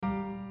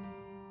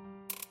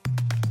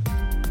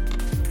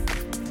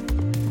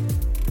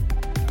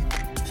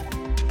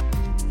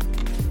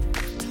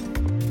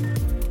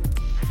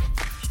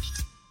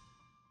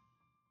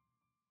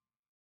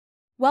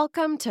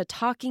Welcome to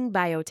Talking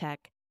Biotech,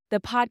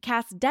 the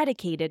podcast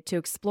dedicated to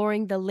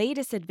exploring the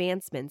latest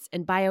advancements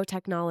in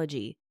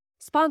biotechnology,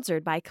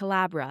 sponsored by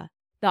Collabra,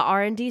 the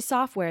R&D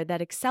software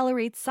that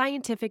accelerates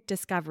scientific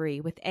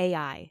discovery with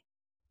AI.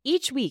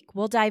 Each week,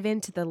 we'll dive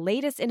into the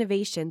latest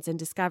innovations and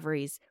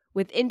discoveries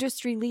with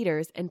industry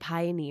leaders and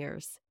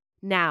pioneers.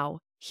 Now,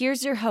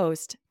 here's your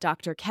host,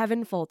 Dr.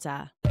 Kevin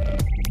Folta.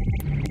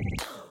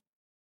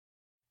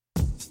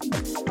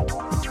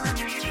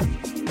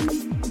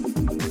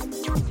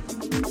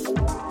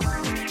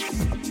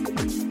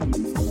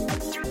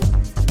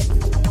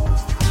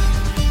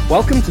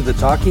 Welcome to the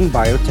Talking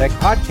Biotech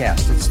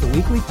podcast. It's the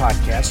weekly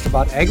podcast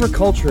about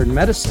agriculture and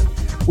medicine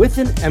with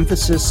an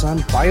emphasis on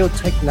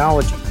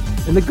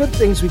biotechnology and the good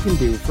things we can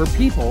do for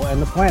people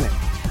and the planet.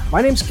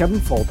 My name's Kevin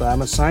Folta.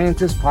 I'm a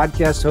scientist,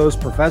 podcast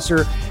host,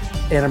 professor,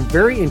 and I'm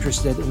very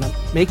interested in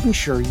making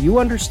sure you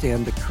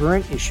understand the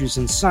current issues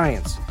in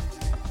science.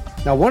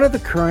 Now, one of the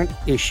current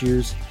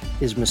issues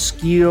is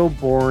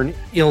mosquito-borne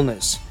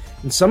illness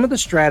and some of the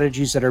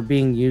strategies that are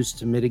being used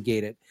to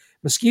mitigate it.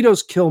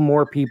 Mosquitoes kill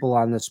more people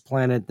on this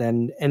planet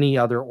than any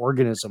other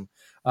organism.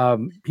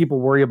 People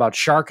worry about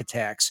shark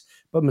attacks,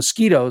 but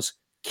mosquitoes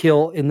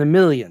kill in the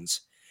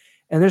millions.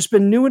 And there's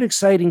been new and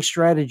exciting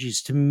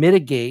strategies to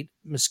mitigate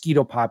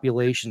mosquito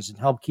populations and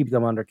help keep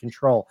them under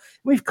control.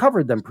 We've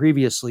covered them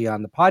previously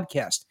on the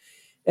podcast.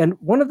 And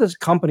one of the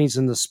companies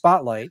in the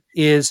spotlight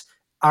is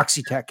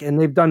Oxitec,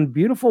 and they've done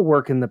beautiful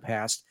work in the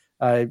past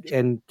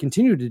and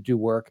continue to do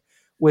work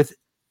with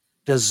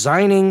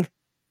designing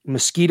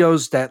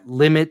mosquitoes that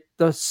limit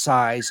the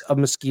size of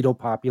mosquito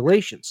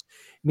populations,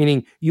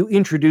 meaning you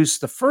introduce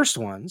the first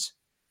ones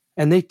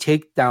and they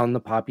take down the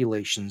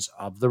populations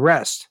of the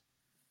rest.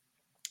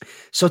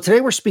 So today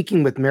we're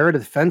speaking with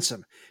Meredith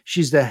Fensom.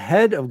 She's the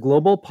head of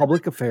global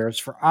public affairs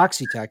for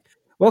Oxitec.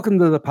 Welcome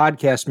to the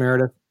podcast,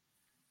 Meredith.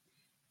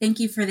 Thank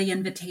you for the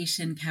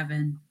invitation,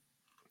 Kevin.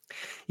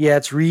 Yeah,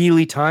 it's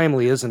really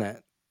timely, isn't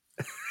it?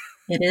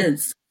 It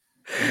is.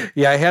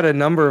 Yeah, I had a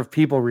number of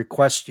people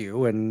request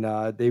you, and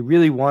they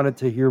really wanted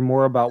to hear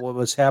more about what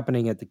was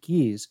happening at the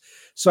Keys.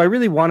 So I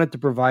really wanted to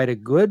provide a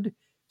good,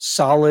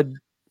 solid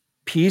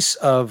piece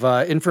of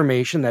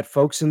information that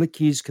folks in the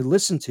Keys could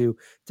listen to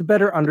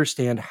better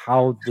understand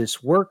how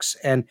this works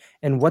and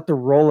what the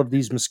role of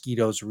these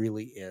mosquitoes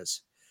really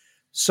is.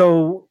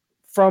 So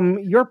from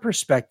your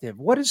perspective,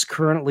 what is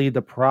currently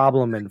the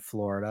problem in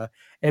Florida,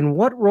 and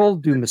what role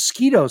do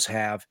mosquitoes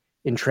have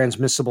in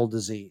transmissible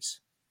disease?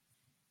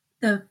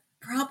 The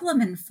problem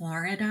in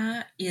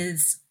Florida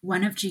is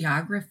one of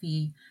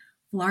geography.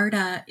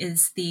 Florida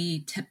is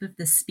the tip of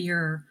the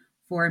spear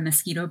for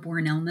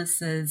mosquito-borne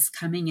illnesses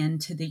coming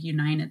into the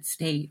United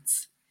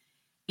States.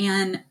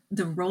 And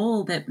the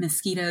role that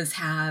mosquitoes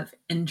have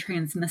in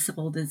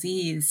transmissible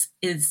disease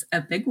is a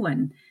big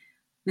one.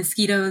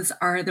 Mosquitoes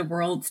are the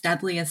world's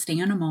deadliest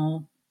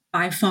animal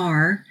by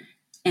far.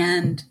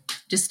 And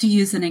just to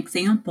use an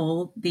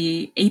example,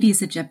 the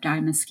Aedes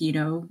aegypti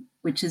mosquito,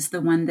 which is the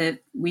one that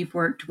we've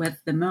worked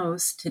with the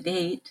most to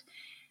date,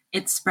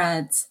 it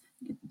spreads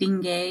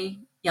dengue,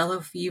 yellow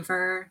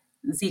fever,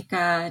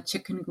 Zika,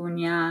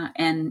 chikungunya,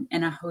 and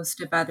a host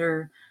of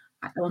other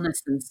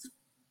illnesses.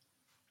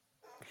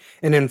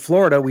 And in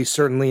Florida, we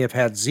certainly have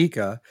had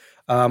Zika.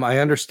 I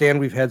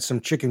understand we've had some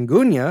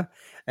chikungunya,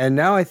 and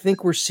now I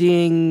think we're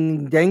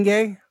seeing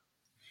dengue.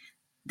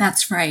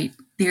 That's right.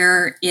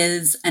 There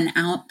is an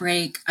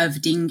outbreak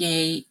of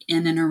dengue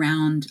in and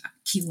around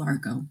Key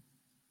Largo.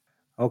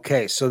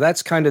 Okay, so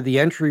that's kind of the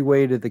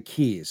entryway to the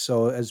Keys.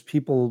 So as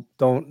people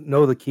don't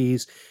know the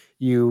Keys,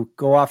 you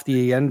go off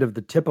the end of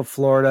the tip of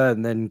Florida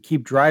and then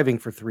keep driving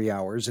for 3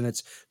 hours, and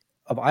it's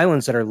of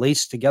islands that are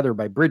laced together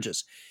by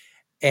bridges.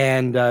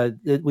 And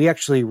we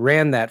actually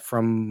ran that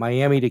from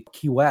Miami to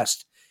Key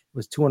West. It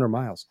was 200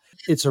 miles.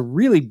 It's a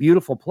really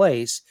beautiful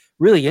place,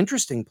 really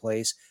interesting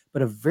place,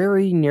 but a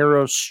very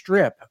narrow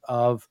strip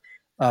of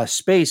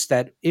space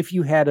that if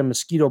you had a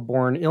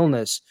mosquito-borne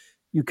illness,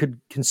 you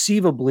could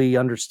conceivably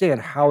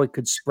understand how it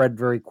could spread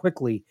very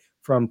quickly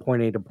from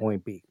point A to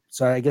point B.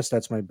 So I guess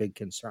that's my big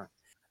concern.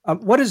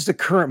 What is the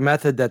current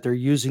method that they're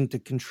using to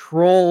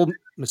control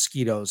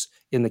mosquitoes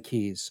in the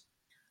Keys?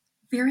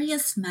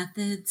 Various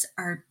methods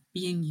are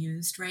being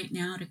used right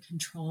now to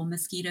control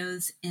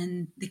mosquitoes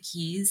in the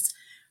Keys,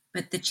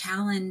 but the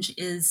challenge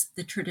is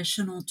the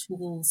traditional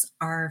tools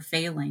are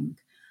failing.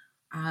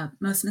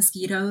 Most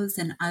mosquitoes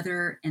and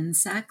other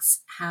insects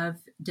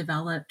have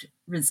developed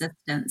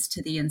resistance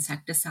to the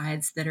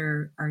insecticides that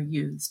are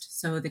used.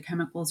 So the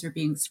chemicals are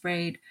being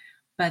sprayed,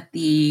 but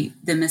the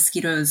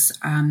mosquitoes,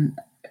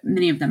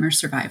 many of them are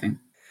surviving.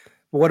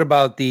 What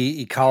about the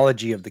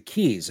ecology of the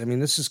Keys? I mean,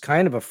 this is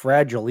kind of a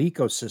fragile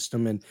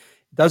ecosystem, and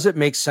does it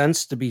make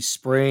sense to be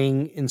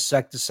spraying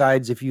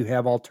insecticides if you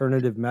have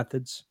alternative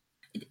methods?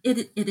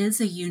 It is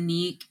a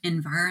unique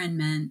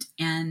environment,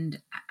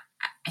 and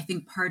I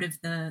think part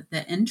of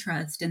the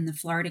interest in the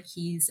Florida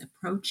Keys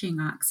approaching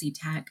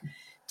Oxitec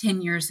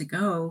 10 years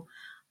ago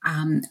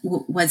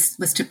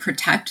was to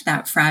protect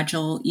that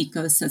fragile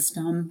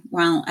ecosystem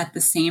while at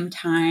the same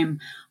time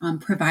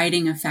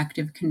providing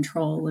effective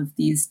control of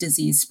these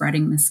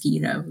disease-spreading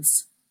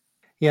mosquitoes.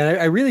 Yeah,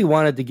 I really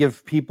wanted to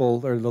give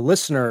people or the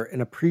listener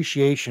an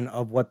appreciation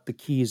of what the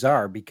keys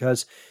are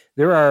because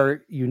there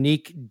are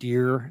unique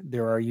deer,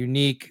 there are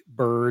unique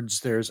birds,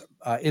 there's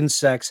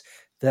insects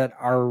that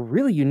are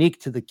really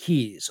unique to the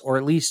keys, or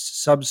at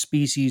least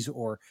subspecies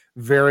or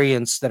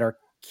variants that are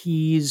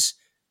keys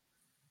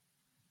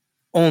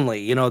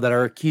only, that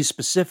are key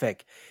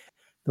specific.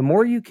 The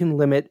more you can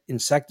limit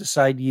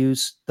insecticide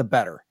use, the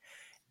better.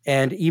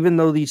 And even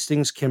though these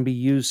things can be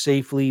used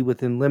safely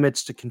within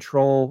limits to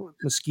control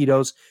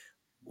mosquitoes,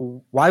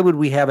 why would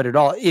we have it at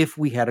all if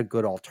we had a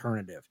good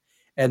alternative?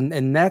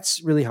 And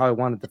that's really how I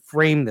wanted to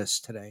frame this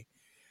today.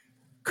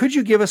 Could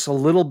you give us a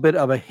little bit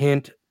of a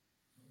hint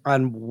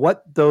on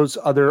what those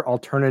other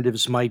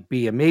alternatives might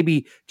be? And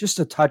maybe just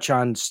a touch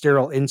on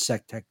sterile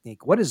insect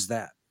technique. What is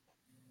that?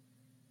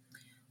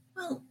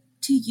 Well,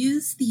 to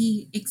use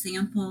the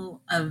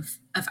example of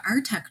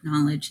our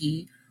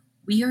technology,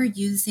 we are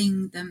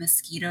using the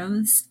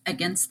mosquitoes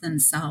against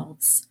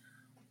themselves.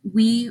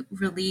 We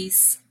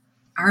release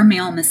our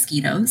male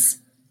mosquitoes.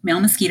 Male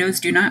mosquitoes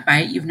do not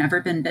bite. You've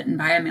never been bitten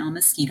by a male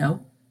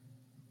mosquito.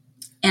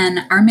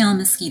 And our male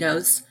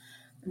mosquitoes,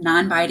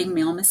 non-biting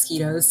male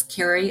mosquitoes,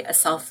 carry a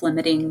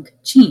self-limiting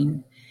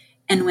gene.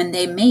 And when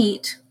they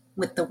mate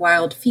with the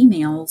wild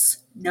females,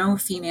 no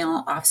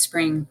female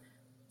offspring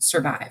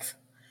survive.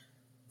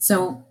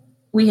 So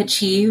we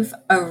achieve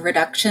a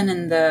reduction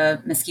in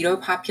the mosquito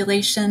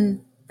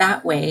population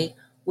that way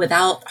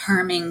without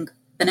harming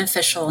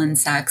beneficial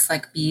insects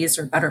like bees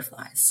or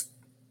butterflies.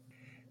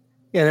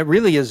 Yeah, it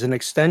really is an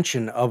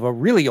extension of a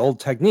really old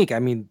technique. I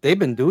mean, they've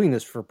been doing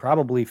this for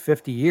probably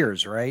 50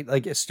 years, right?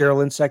 Like a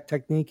sterile insect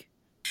technique.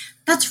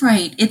 That's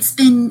right. It's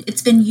been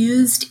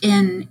used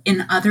in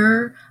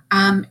other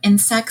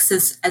insects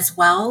as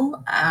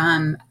well.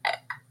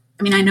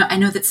 I mean, I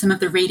know that some of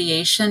the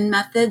radiation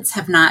methods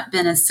have not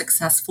been as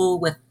successful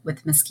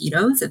with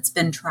mosquitoes. It's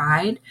been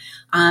tried,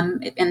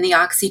 and the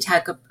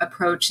Oxitec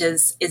approach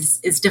is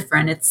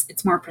different.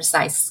 It's more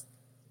precise.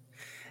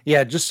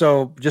 Yeah, just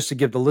to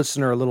give the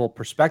listener a little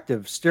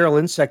perspective, sterile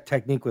insect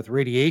technique with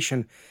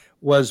radiation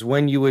was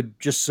when you would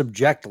just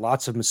subject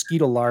lots of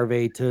mosquito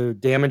larvae to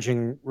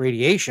damaging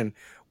radiation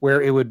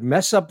where it would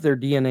mess up their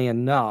DNA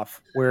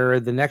enough where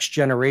the next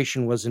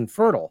generation was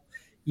infertile.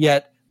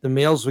 Yet the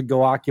males would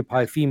go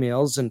occupy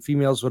females and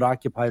females would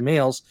occupy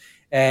males,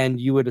 and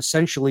you would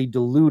essentially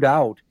dilute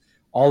out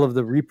all of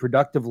the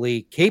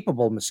reproductively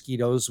capable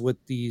mosquitoes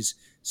with these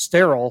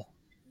sterile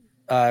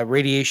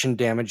radiation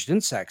damaged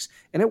insects,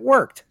 and it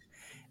worked.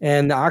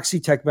 And the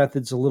Oxitec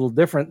method's a little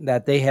different in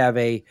that they have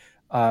a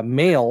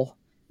male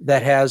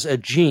that has a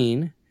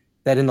gene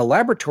that in the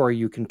laboratory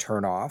you can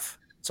turn off.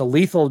 It's a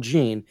lethal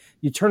gene.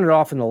 You turn it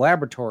off in the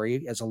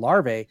laboratory as a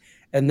larvae,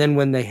 and then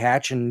when they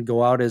hatch and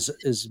go out as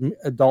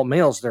adult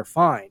males, they're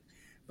fine.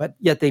 But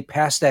yet they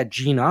pass that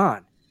gene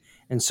on.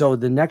 And so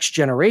the next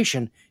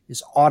generation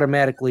is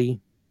automatically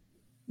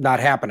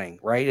not happening,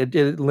 right?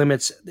 It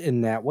limits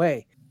in that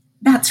way.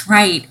 That's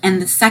right. And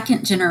the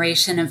second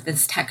generation of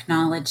this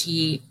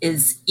technology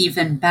is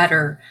even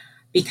better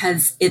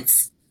because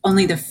it's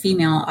only the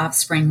female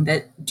offspring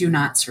that do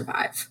not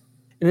survive.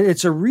 And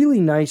it's a really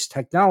nice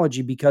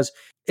technology because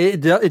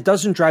it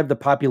doesn't drive the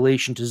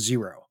population to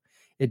zero.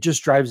 It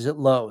just drives it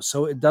low.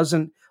 So it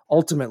doesn't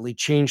ultimately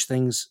change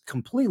things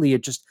completely.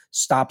 It just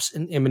stops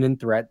an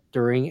imminent threat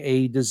during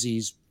a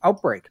disease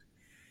outbreak.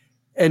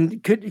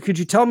 And could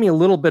you tell me a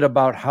little bit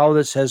about how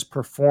this has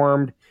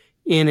performed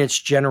in its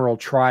general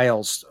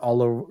trials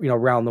all over,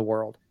 around the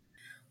world?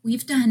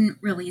 We've done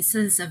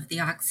releases of the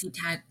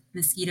Oxitec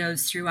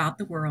mosquitoes throughout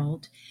the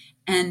world,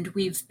 and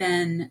we've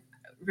been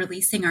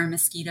releasing our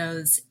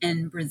mosquitoes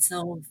in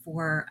Brazil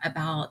for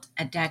about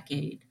a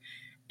decade.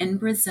 In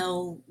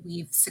Brazil,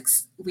 we've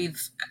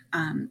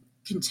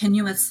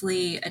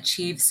continuously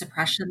achieved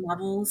suppression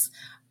levels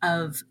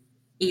of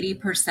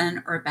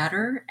 80% or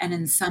better. And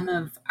in some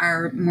of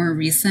our more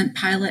recent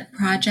pilot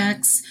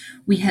projects,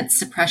 we had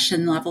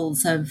suppression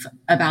levels of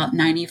about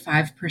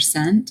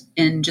 95%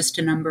 in just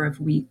a number of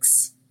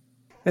weeks.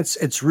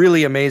 It's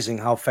really amazing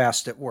how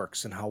fast it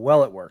works and how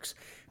well it works.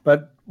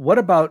 But what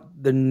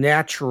about the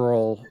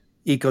natural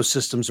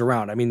ecosystems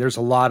around? I mean, there's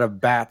a lot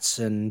of bats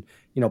and,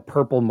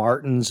 purple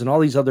martins and all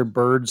these other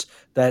birds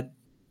that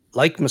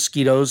like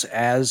mosquitoes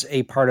as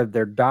a part of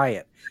their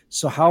diet.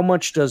 So how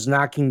much does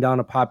knocking down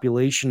a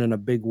population in a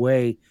big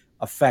way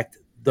affect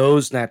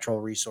those natural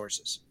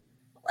resources?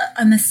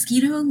 A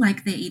mosquito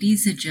like the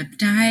Aedes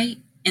aegypti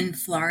in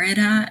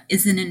Florida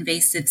is an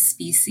invasive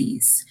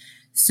species.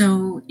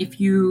 So if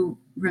you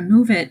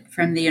remove it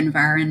from the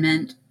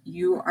environment,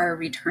 you are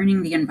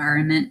returning the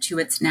environment to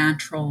its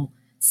natural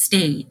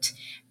state.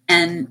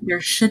 And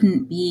there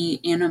shouldn't be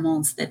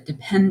animals that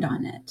depend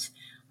on it.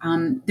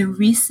 The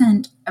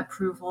recent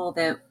approval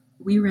that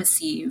we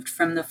received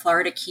from the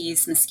Florida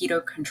Keys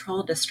Mosquito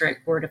Control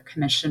District Board of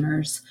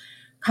Commissioners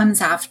comes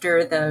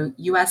after the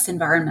U.S.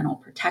 Environmental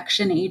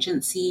Protection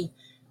Agency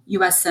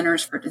U.S.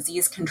 Centers for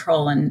Disease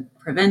Control and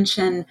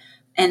Prevention,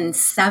 and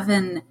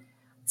 7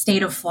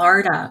 state of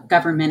Florida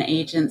government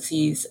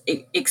agencies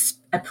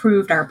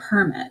approved our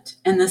permit.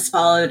 And this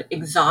followed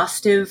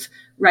exhaustive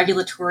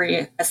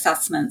regulatory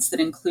assessments that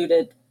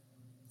included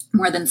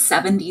more than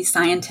 70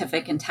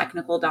 scientific and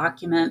technical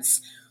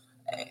documents,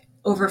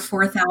 over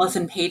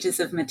 4,000 pages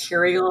of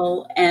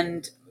material,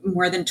 and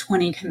more than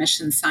 20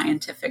 commissioned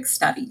scientific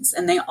studies.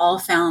 And they all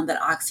found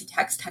that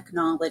Oxytec's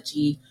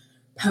technology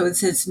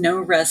poses no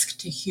risk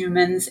to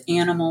humans,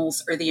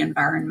 animals, or the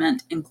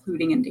environment,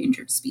 including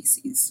endangered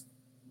species.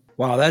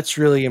 Wow, that's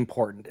really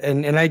important.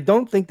 And I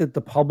don't think that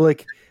the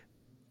public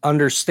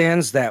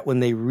understands that when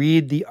they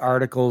read the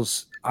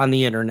articles on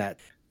the internet.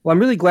 Well, I'm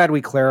really glad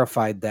we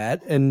clarified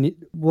that. And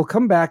we'll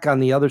come back on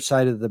the other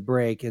side of the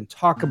break and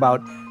talk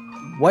about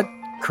what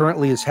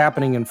currently is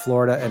happening in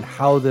Florida and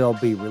how they'll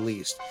be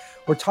released.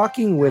 We're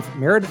talking with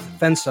Meredith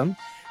Fensom.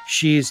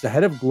 She's the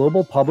head of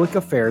global public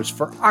affairs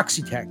for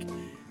Oxytec.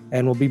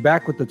 And we'll be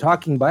back with the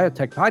Talking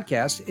Biotech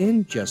podcast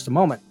in just a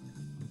moment.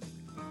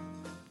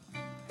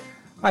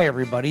 Hi,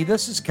 everybody.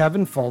 This is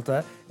Kevin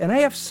Folta, and I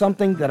have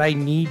something that I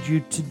need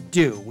you to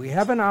do. We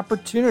have an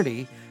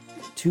opportunity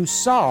to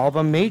solve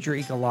a major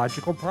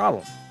ecological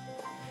problem.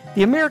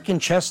 The American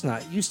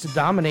chestnut used to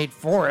dominate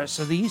forests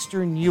of the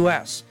eastern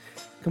U.S.,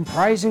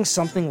 comprising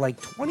something like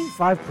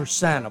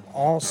 25% of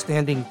all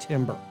standing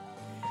timber.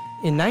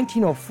 In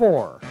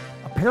 1904,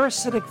 a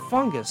parasitic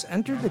fungus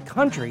entered the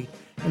country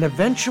and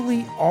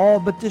eventually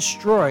all but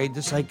destroyed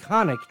this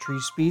iconic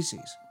tree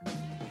species.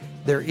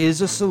 There is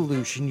a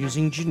solution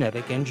using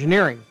genetic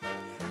engineering.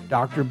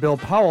 Dr. Bill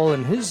Powell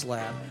and his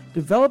lab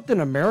developed an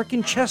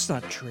American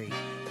chestnut tree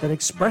that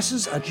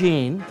expresses a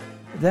gene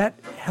that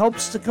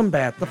helps to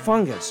combat the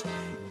fungus.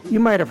 You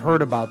might have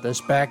heard about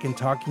this back in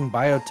Talking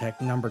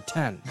Biotech number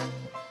 10.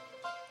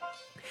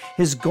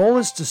 His goal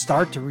is to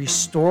start to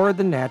restore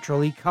the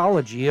natural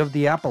ecology of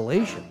the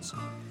Appalachians,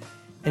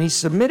 and he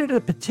submitted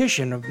a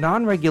petition of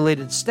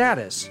non-regulated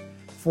status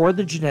for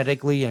the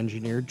genetically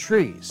engineered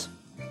trees.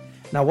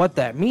 Now, what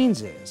that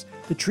means is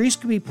the trees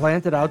can be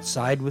planted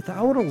outside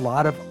without a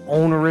lot of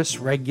onerous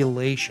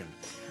regulation,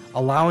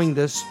 allowing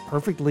this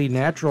perfectly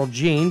natural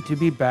gene to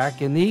be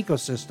back in the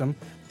ecosystem,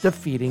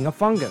 defeating a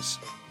fungus.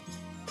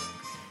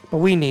 But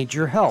we need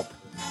your help.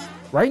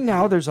 Right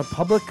now, there's a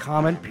public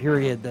comment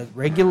period that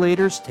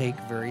regulators take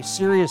very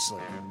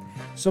seriously.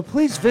 So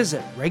please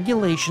visit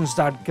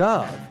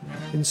regulations.gov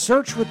and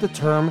search with the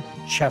term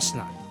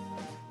chestnut.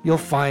 You'll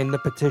find the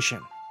petition.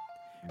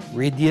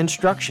 Read the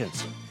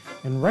instructions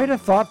and write a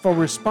thoughtful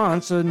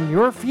response on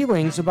your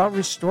feelings about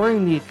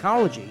restoring the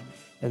ecology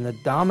and the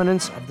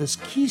dominance of this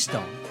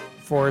keystone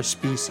forest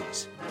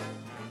species.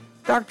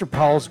 Dr.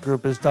 Powell's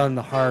group has done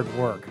the hard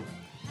work,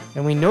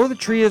 and we know the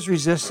tree is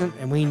resistant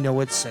and we know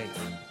it's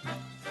safe.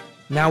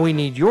 Now we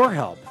need your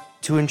help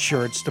to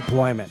ensure its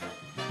deployment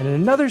and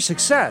another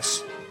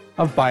success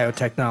of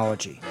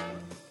biotechnology.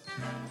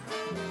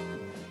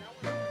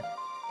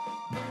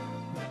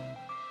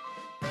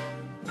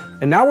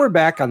 And now we're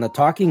back on the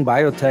Talking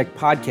Biotech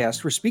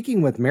podcast. We're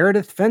speaking with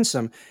Meredith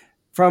Fensom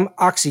from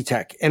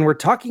Oxytec, and we're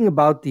talking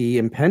about the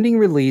impending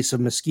release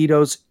of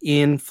mosquitoes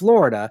in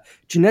Florida,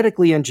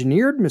 genetically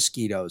engineered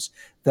mosquitoes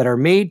that are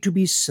made to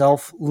be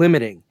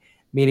self-limiting,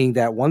 meaning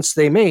that once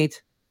they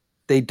mate,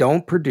 they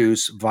don't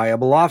produce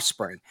viable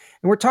offspring.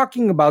 And we're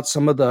talking about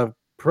some of the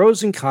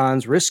pros and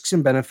cons, risks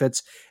and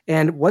benefits,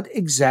 and what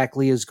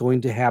exactly is going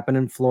to happen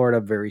in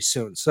Florida very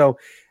soon. So,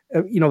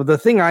 the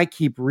thing I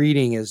keep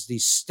reading is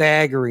these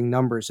staggering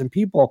numbers, and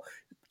people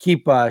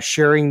keep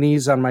sharing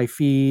these on my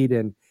feed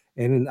and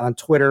on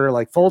Twitter,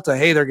 like Folta,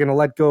 hey, they're going to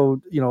let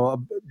go, a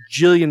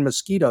jillion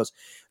mosquitoes.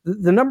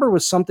 The number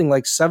was something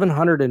like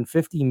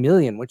 750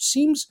 million, which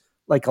seems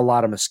like a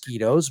lot of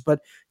mosquitoes,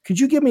 but could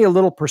you give me a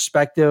little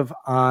perspective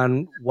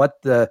on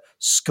what the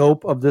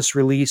scope of this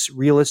release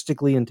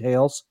realistically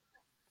entails?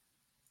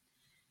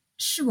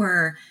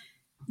 Sure.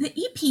 The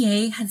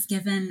EPA has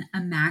given a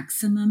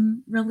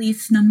maximum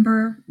release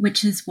number,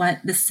 which is what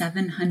the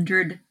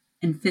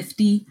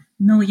 750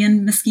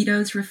 million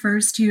mosquitoes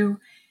refers to.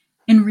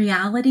 In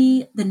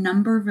reality, the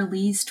number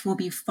released will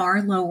be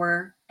far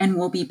lower and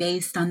will be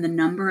based on the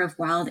number of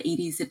wild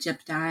Aedes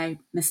aegypti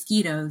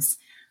mosquitoes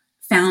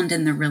found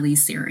in the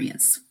release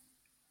areas.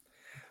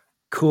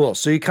 Cool.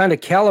 So you kind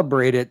of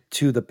calibrate it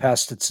to the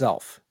pest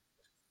itself.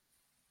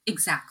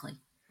 Exactly.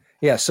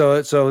 Yeah.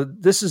 So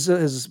this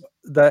is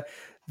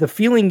the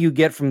feeling you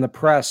get from the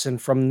press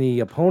and from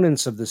the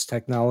opponents of this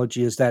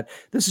technology is that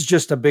this is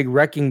just a big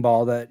wrecking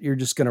ball that you're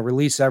just going to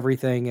release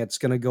everything. It's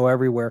going to go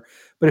everywhere.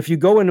 But if you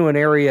go into an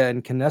area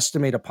and can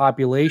estimate a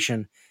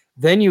population,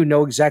 then you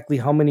know exactly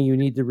how many you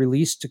need to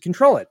release to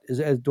control it.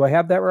 Do I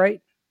have that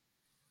right?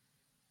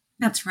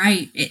 That's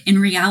right. In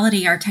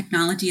reality, our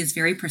technology is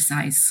very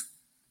precise.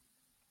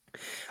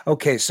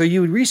 Okay, so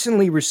you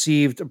recently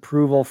received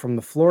approval from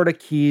the Florida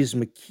Keys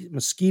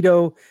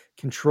Mosquito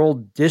Control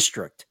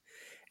District.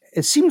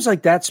 It seems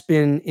like that's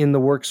been in the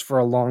works for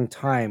a long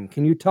time.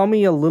 Can you tell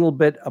me a little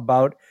bit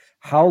about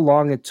how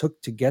long it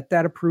took to get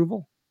that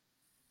approval?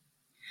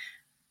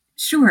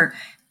 Sure.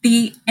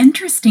 The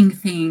interesting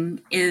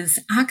thing is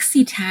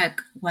Oxitec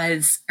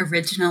was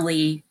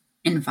originally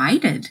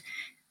invited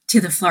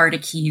to the Florida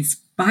Keys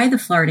by the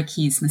Florida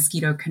Keys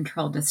Mosquito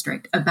Control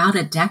District about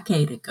a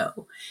decade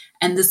ago.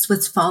 And this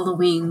was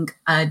following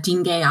a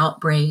dengue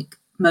outbreak,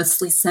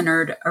 mostly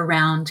centered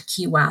around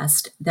Key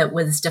West, that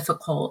was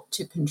difficult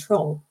to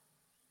control.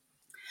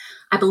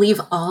 I believe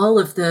all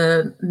of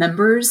the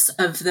members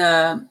of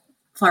the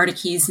Florida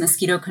Keys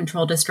Mosquito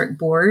Control District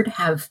Board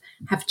have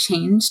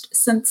changed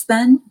since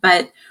then,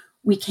 but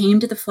we came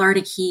to the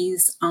Florida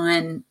Keys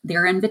on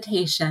their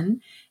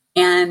invitation.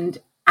 And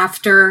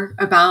after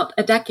about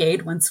a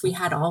decade, once we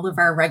had all of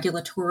our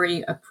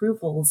regulatory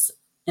approvals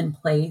in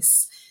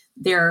place,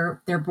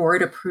 their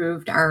board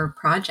approved our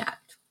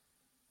project.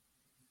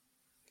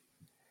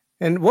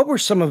 And what were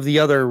some of the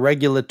other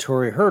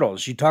regulatory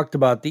hurdles? You talked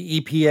about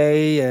the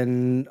EPA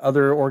and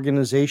other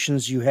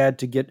organizations you had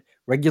to get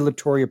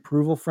regulatory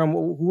approval from.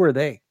 Who are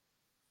they?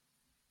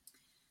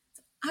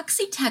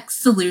 Oxitec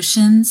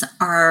solutions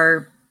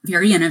are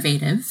very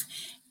innovative,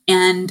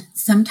 and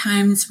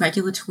sometimes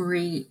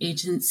regulatory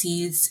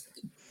agencies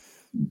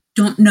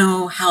don't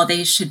know how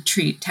they should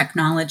treat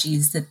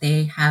technologies that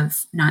they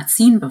have not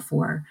seen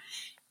before.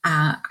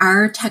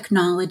 Our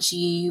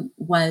technology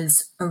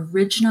was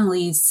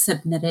originally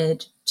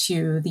submitted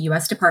to the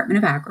U.S. Department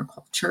of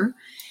Agriculture,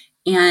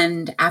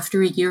 and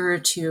after a year or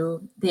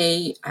two,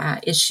 they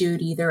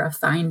issued either a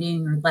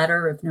finding or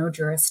letter of no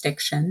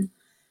jurisdiction.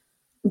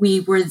 We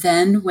were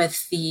then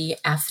with the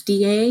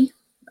FDA,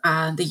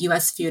 the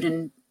U.S. Food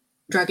and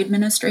Drug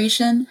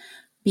Administration,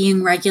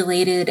 being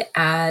regulated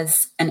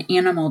as an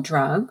animal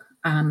drug.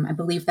 I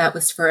believe that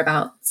was for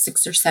about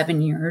 6 or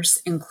 7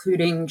 years,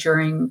 including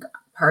during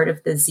part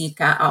of the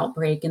Zika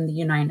outbreak in the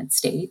United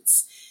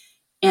States.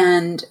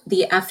 And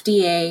the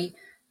FDA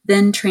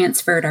then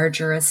transferred our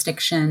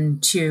jurisdiction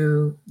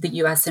to the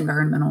U.S.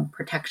 Environmental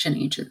Protection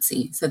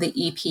Agency, so the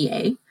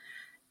EPA.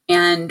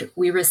 And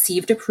we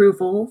received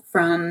approval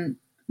from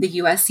the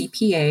US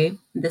EPA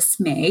this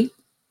May.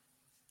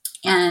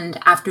 And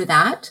after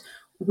that,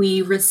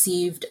 we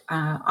received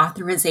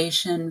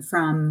authorization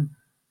from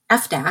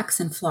FDACS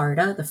in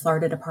Florida, the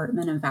Florida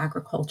Department of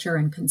Agriculture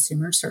and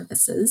Consumer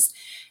Services.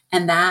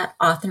 And that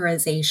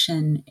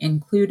authorization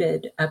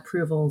included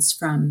approvals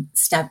from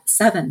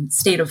 7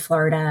 state of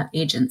Florida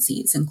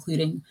agencies,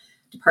 including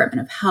Department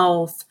of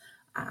Health,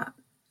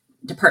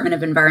 Department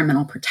of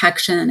Environmental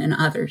Protection, and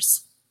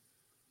others.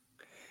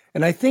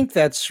 And I think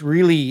that's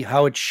really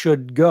how it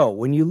should go.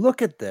 When you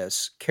look at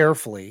this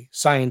carefully,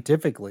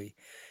 scientifically,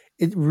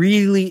 it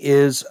really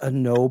is a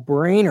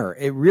no-brainer.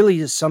 It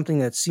really is something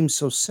that seems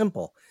so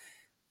simple.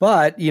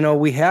 But,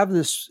 we have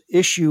this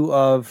issue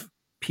of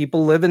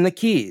people live in the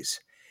Keys.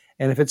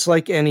 And if it's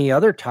like any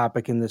other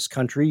topic in this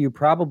country, you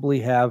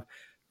probably have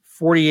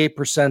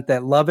 48%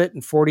 that love it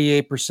and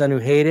 48% who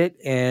hate it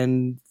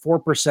and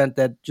 4%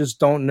 that just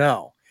don't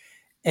know.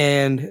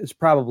 And it's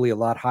probably a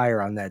lot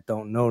higher on that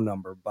don't know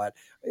number. But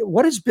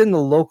what has been the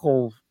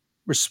local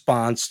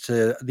response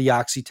to the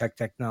Oxitec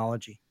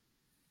technology?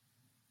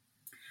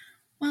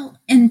 Well,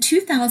 in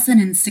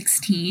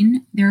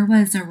 2016, there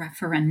was a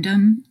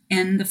referendum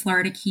in the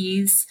Florida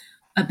Keys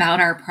about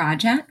our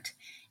project.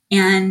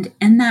 And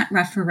in that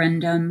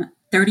referendum,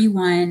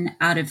 31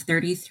 out of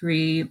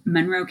 33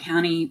 Monroe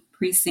County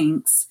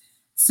precincts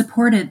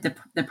supported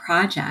the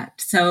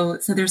project. So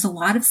there's a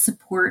lot of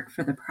support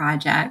for the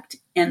project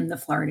in the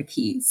Florida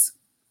Keys.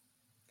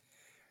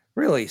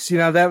 Really? See,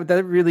 now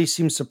that really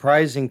seems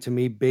surprising to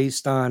me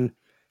based on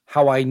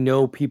how I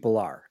know people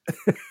are.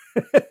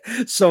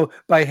 So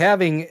by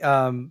having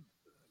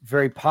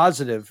very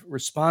positive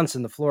response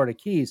in the Florida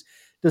Keys,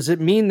 does it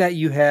mean that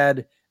you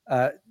had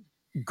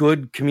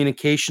good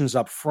communications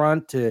up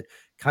front to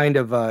kind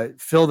of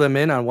fill them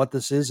in on what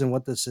this is and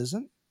what this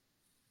isn't?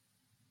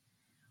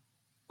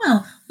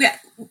 Well,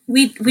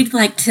 we'd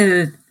like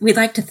to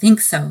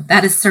think so.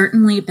 That has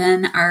certainly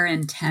been our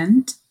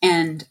intent.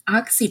 And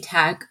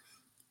Oxitec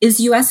is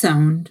U.S.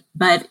 owned,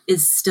 but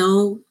is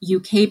still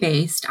UK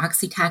based.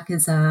 Oxitec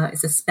is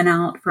a spin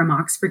out from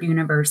Oxford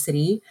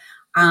University,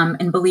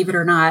 and believe it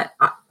or not,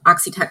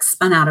 Oxitec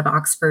spun out of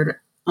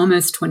Oxford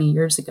almost 20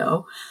 years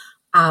ago.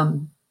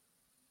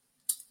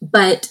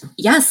 But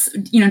yes,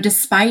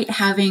 despite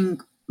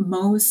having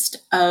most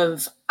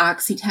of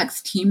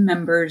Oxitec's team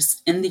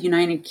members in the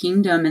United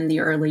Kingdom in the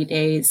early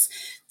days,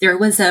 there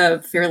was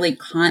a fairly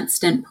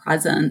constant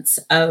presence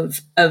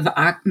of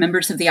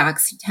members of the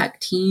Oxitec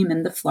team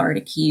in the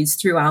Florida Keys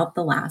throughout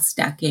the last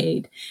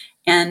decade.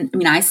 And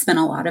I spent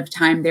a lot of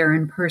time there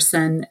in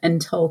person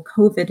until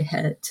COVID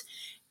hit.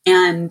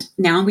 And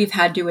now we've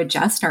had to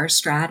adjust our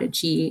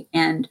strategy.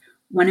 And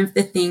one of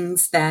the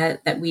things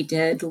that we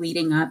did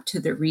leading up to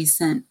the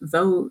recent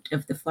vote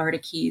of the Florida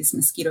Keys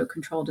Mosquito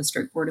Control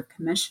District Board of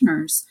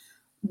Commissioners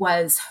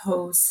was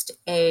host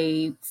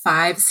a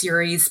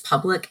 5-series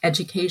public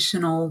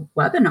educational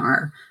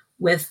webinar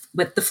with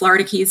the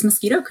Florida Keys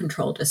Mosquito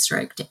Control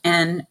District.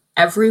 And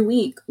every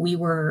week we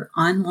were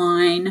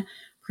online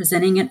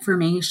presenting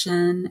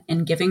information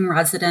and giving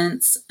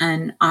residents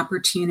an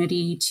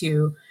opportunity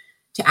to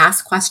to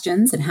ask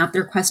questions and have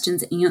their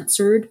questions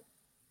answered.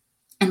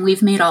 And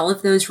we've made all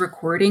of those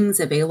recordings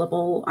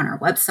available on our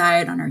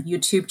website, on our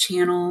YouTube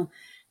channel,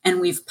 and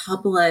we've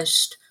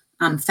published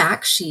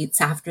fact sheets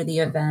after the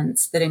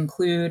events that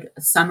include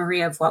a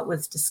summary of what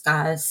was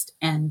discussed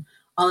and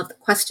all of the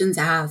questions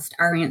asked,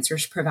 our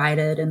answers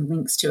provided, and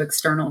links to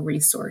external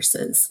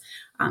resources.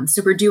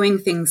 So we're doing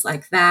things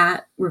like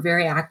that. We're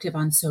very active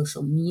on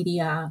social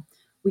media.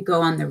 We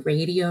go on the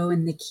radio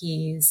in the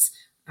Keys.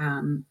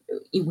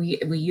 We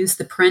use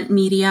the print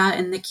media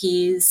in the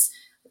Keys.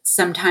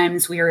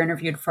 Sometimes we are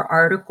interviewed for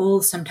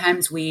articles.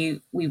 Sometimes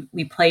we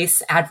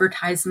place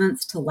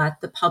advertisements to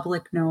let the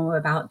public know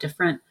about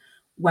different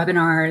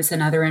webinars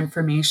and other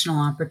informational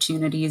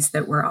opportunities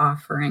that we're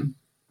offering.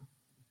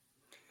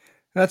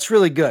 That's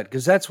really good,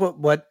 because that's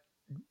what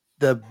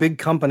the big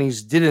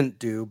companies didn't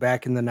do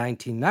back in the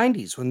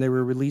 1990s when they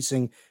were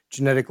releasing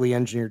genetically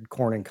engineered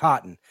corn and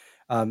cotton.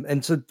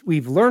 And so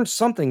we've learned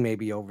something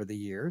maybe over the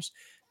years,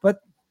 but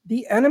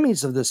the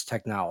enemies of this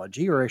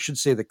technology, or I should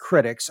say the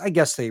critics, I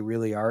guess they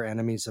really are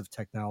enemies of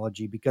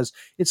technology because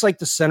it's like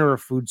the center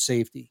of food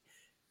safety.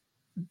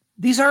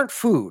 These aren't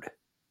food.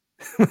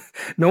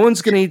 No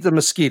one's going to eat the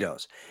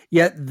mosquitoes.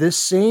 Yet this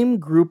same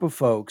group of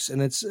folks, and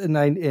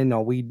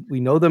we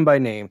know them by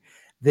name,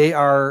 they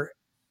are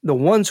the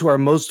ones who are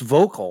most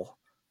vocal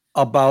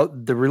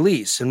about the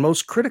release and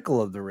most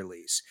critical of the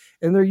release.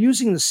 And they're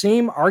using the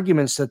same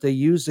arguments that they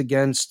used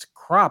against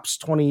crops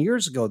 20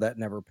 years ago that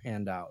never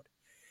panned out.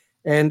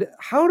 And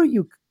how do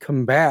you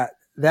combat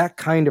that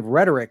kind of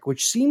rhetoric,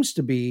 which seems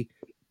to be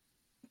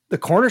the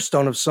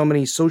cornerstone of so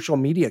many social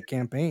media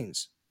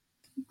campaigns?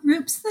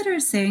 Groups that are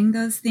saying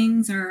those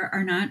things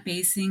are not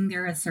basing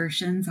their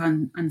assertions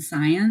on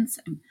science.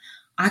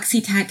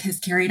 Oxitec has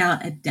carried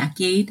out a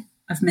decade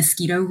of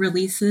mosquito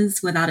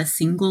releases without a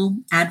single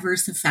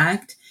adverse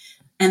effect.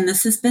 And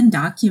this has been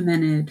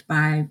documented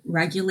by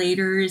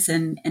regulators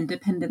and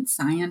independent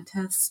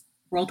scientists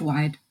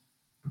worldwide.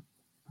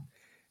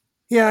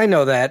 Yeah, I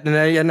know that.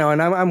 And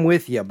I'm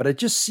with you, but it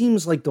just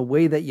seems like the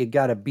way that you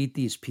got to beat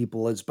these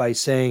people is by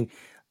saying,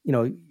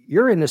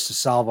 you're in this to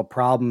solve a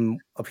problem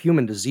of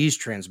human disease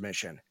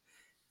transmission,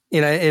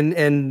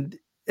 and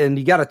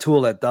you got a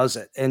tool that does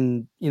it.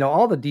 And,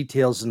 all the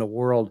details in the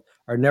world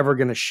are never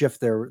going to shift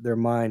their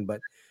mind.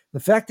 But the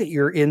fact that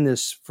you're in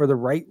this for the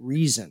right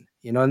reason,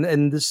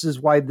 and this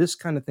is why this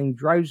kind of thing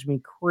drives me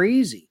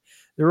crazy.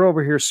 They're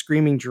over here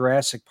screaming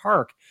Jurassic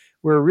Park,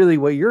 where really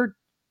what you're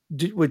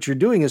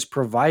doing is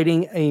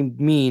providing a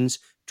means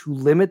to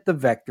limit the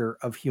vector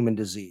of human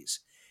disease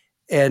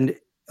and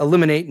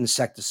eliminate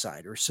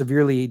insecticide or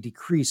severely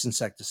decrease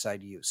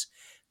insecticide use.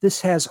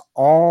 This has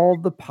all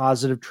the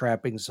positive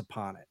trappings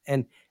upon it.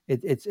 And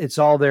it's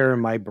all there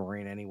in my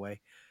brain anyway.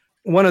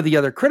 One of the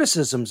other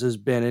criticisms has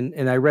been,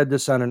 and I read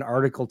this on an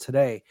article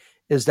today,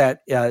 is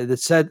that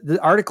the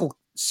article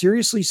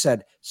seriously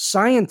said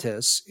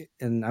scientists,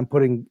 and I'm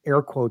putting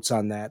air quotes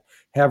on that,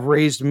 have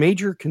raised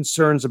major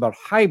concerns about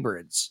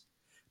hybrids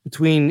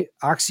between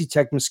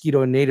Oxitec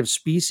mosquito and native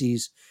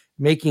species,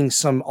 making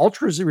some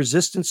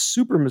ultra-resistant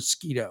super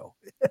mosquito.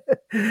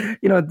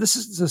 This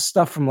is the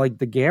stuff from like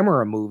the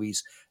Gamera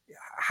movies.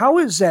 How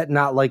is that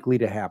not likely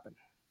to happen?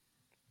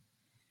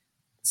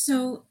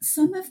 So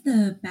some of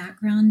the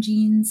background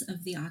genes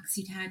of the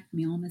Oxitec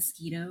male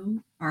mosquito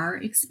are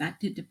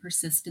expected to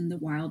persist in the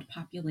wild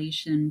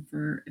population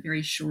for a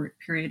very short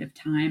period of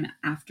time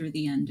after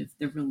the end of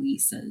the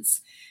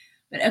releases.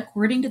 But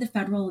according to the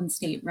federal and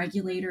state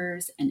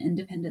regulators and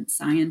independent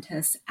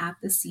scientists at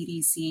the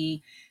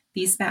CDC,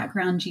 these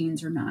background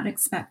genes are not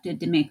expected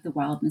to make the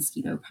wild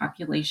mosquito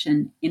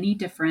population any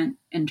different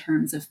in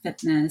terms of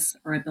fitness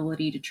or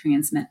ability to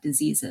transmit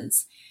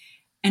diseases.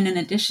 And in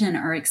addition,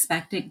 are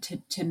expected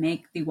to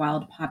make the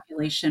wild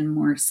population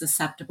more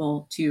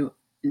susceptible to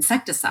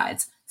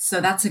insecticides.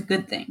 So that's a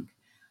good thing.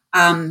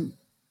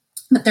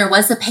 But there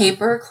was a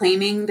paper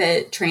claiming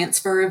that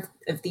transfer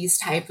of these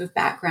type of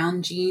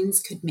background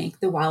genes could make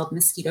the wild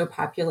mosquito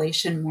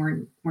population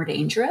more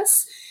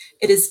dangerous.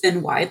 It has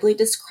been widely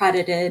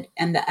discredited,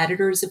 and the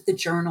editors of the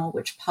journal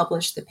which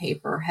published the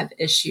paper have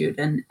issued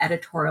an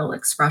editorial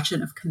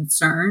expression of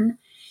concern,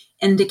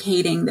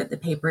 indicating that the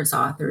paper's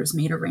authors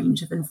made a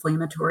range of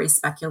inflammatory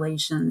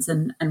speculations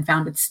and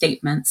unfounded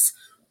statements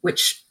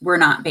which were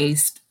not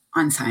based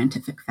on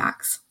scientific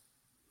facts.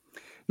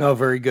 No,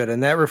 very good.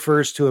 And that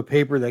refers to a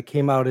paper that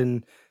came out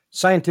in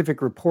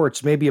Scientific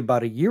Reports maybe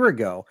about a year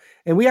ago.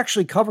 And we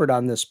actually covered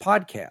on this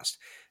podcast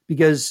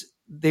because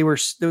they were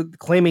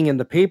claiming in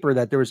the paper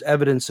that there was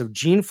evidence of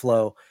gene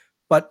flow,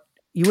 but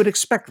you would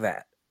expect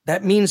that.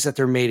 That means that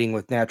they're mating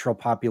with natural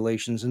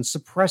populations and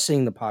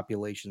suppressing the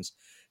populations.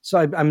 So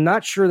I'm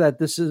not sure that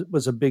this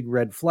was a big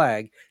red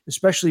flag,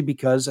 especially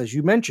because, as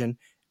you mentioned,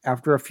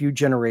 after a few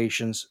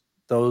generations,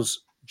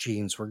 those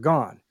genes were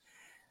gone.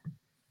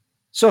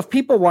 So if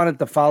people wanted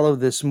to follow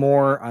this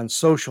more on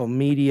social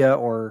media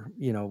or,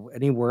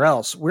 anywhere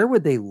else, where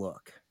would they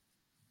look?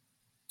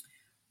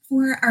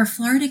 For our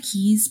Florida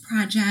Keys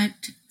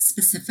project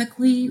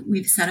specifically,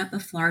 we've set up a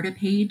Florida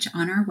page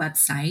on our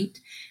website,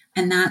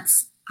 and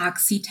that's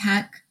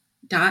oxitec.org.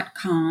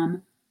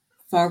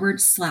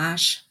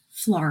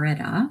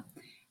 oxitec.com/Florida.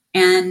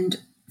 And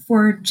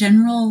for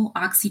general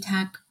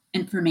Oxitec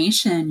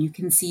information, you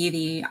can see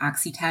the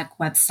Oxitec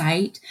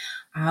website.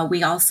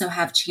 We also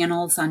have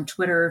channels on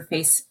Twitter,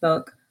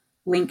 Facebook,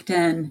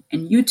 LinkedIn,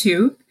 and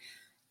YouTube.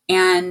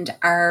 And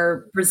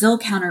our Brazil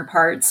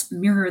counterparts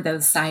mirror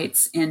those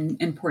sites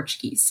in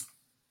Portuguese.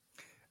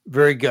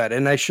 Very good.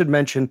 And I should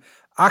mention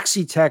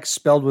Oxitec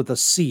spelled with a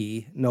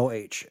C, no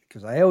H,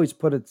 because I always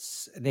put an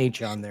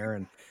H on there,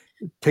 and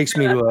it takes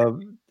me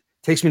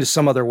to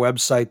some other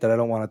website that I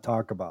don't want to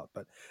talk about.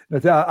 But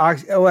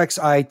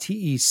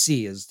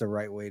OXITEC is the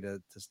right way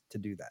to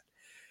do that.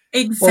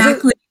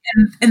 Exactly.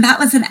 Well, and that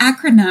was an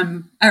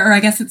acronym, or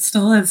I guess it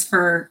still is,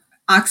 for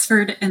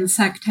Oxford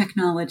Insect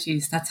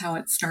Technologies. That's how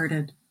it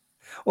started.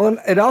 Well, and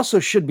it also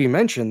should be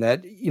mentioned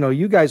that,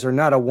 you guys are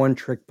not a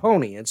one-trick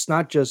pony. It's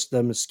not just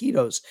the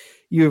mosquitoes.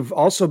 You've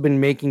also been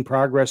making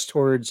progress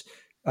towards,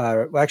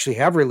 actually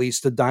have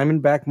released the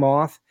diamondback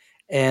moth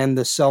and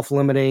the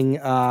self-limiting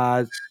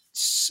fall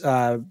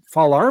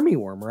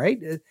armyworm,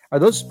 right? Are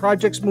those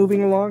projects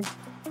moving along?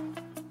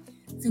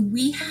 So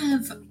we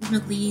have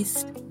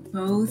released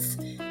both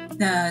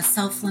the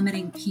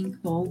self-limiting pink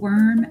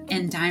bollworm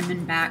and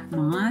diamondback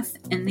moth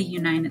in the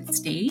United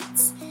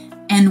States,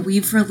 and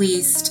we've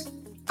released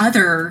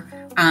other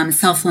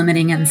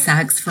self-limiting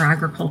insects for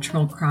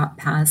agricultural crop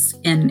pests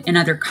in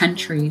other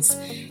countries,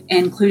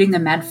 including the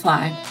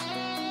medfly.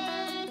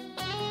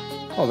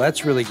 Oh,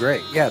 that's really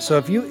great. Yeah. So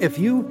if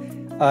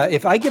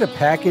I get a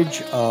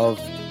package of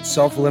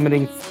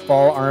self-limiting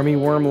fall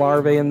armyworm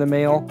larvae in the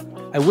mail,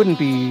 I wouldn't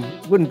be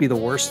the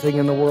worst thing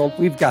in the world.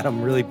 We've got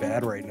them really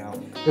bad right now.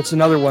 It's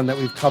another one that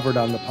we've covered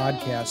on the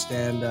podcast,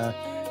 and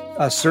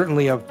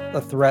certainly a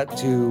threat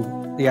to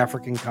the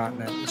African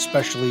continent,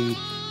 especially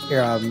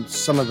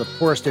some of the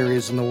poorest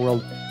areas in the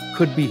world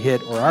could be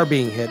hit or are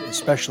being hit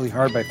especially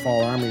hard by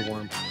fall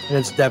armyworm, and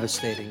it's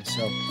devastating.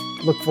 So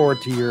look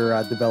forward to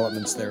your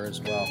developments there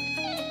as well.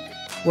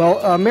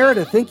 Well,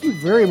 Meredith, thank you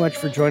very much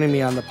for joining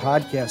me on the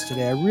podcast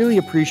today. I really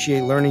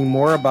appreciate learning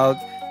more about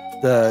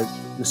the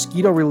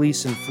mosquito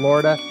release in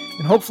Florida,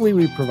 and hopefully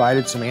we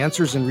provided some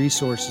answers and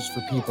resources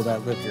for people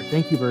that live here.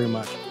 Thank you very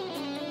much.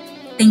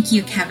 Thank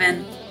you,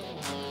 Kevin.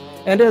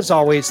 And as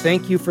always,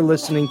 thank you for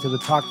listening to the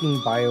Talking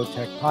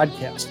Biotech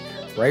podcast.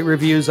 Write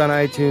reviews on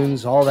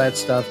iTunes, all that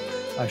stuff.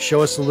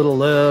 Show us a little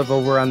love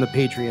over on the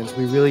Patreons.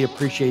 We really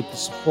appreciate the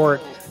support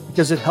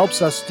because it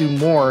helps us do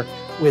more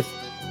with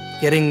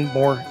getting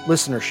more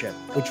listenership,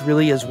 which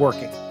really is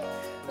working.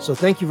 So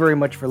thank you very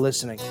much for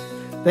listening.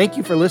 Thank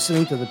you for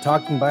listening to the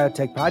Talking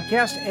Biotech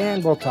podcast,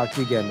 and we'll talk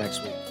to you again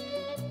next week.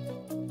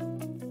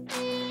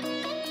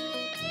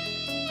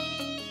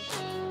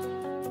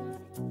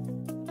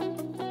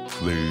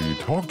 The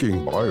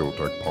Talking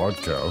Biotech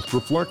podcast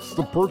reflects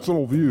the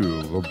personal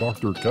views of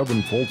Dr.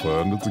 Kevin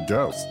Folta and its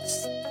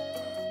guests.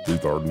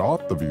 These are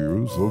not the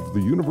views of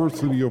the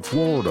University of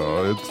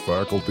Florida, its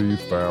faculty,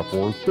 staff,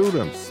 or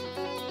students.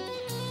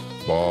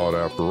 But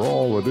after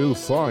all, it is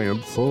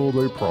science, so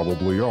they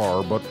probably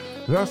are, but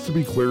it has to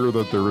be clear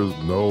that there is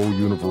no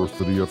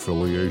university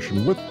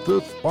affiliation with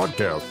this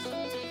podcast,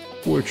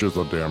 which is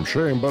a damn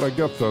shame, but I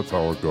guess that's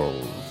how it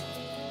goes.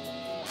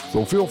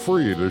 So feel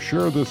free to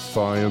share this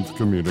science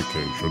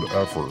communication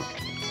effort,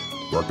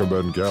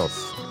 recommend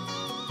guests,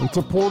 and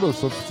support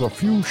us with a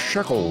few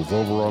shekels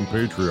over on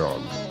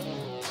Patreon.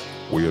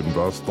 We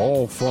invest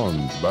all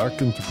funds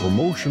back into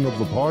promotion of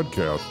the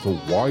podcast to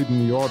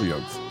widen the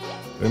audience,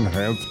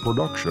 enhance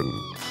production,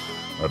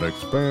 and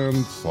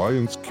expand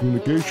science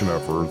communication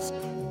efforts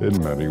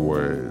in many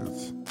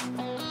ways.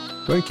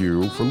 Thank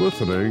you for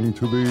listening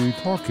to the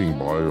Talking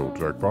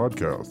Biotech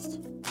podcast.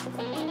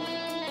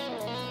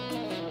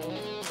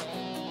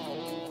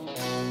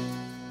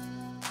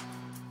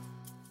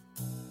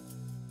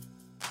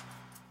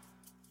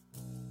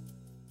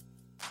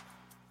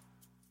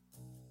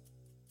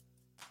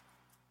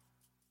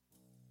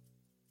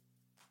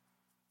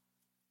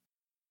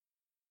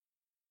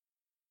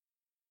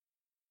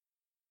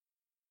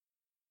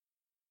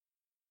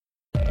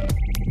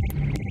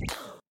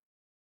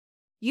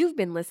 You've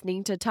been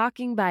listening to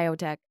Talking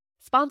Biotech,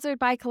 sponsored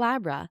by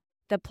Collabra,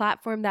 the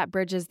platform that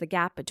bridges the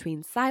gap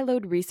between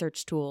siloed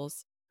research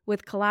tools.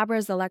 With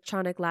Collabra's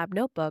electronic lab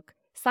notebook,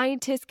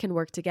 scientists can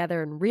work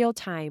together in real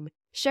time,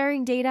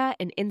 sharing data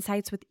and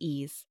insights with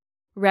ease.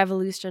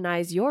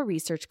 Revolutionize your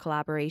research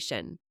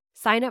collaboration.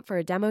 Sign up for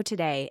a demo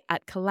today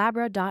at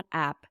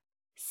collabra.app,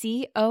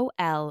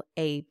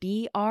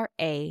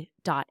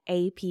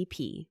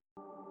 collabra.app.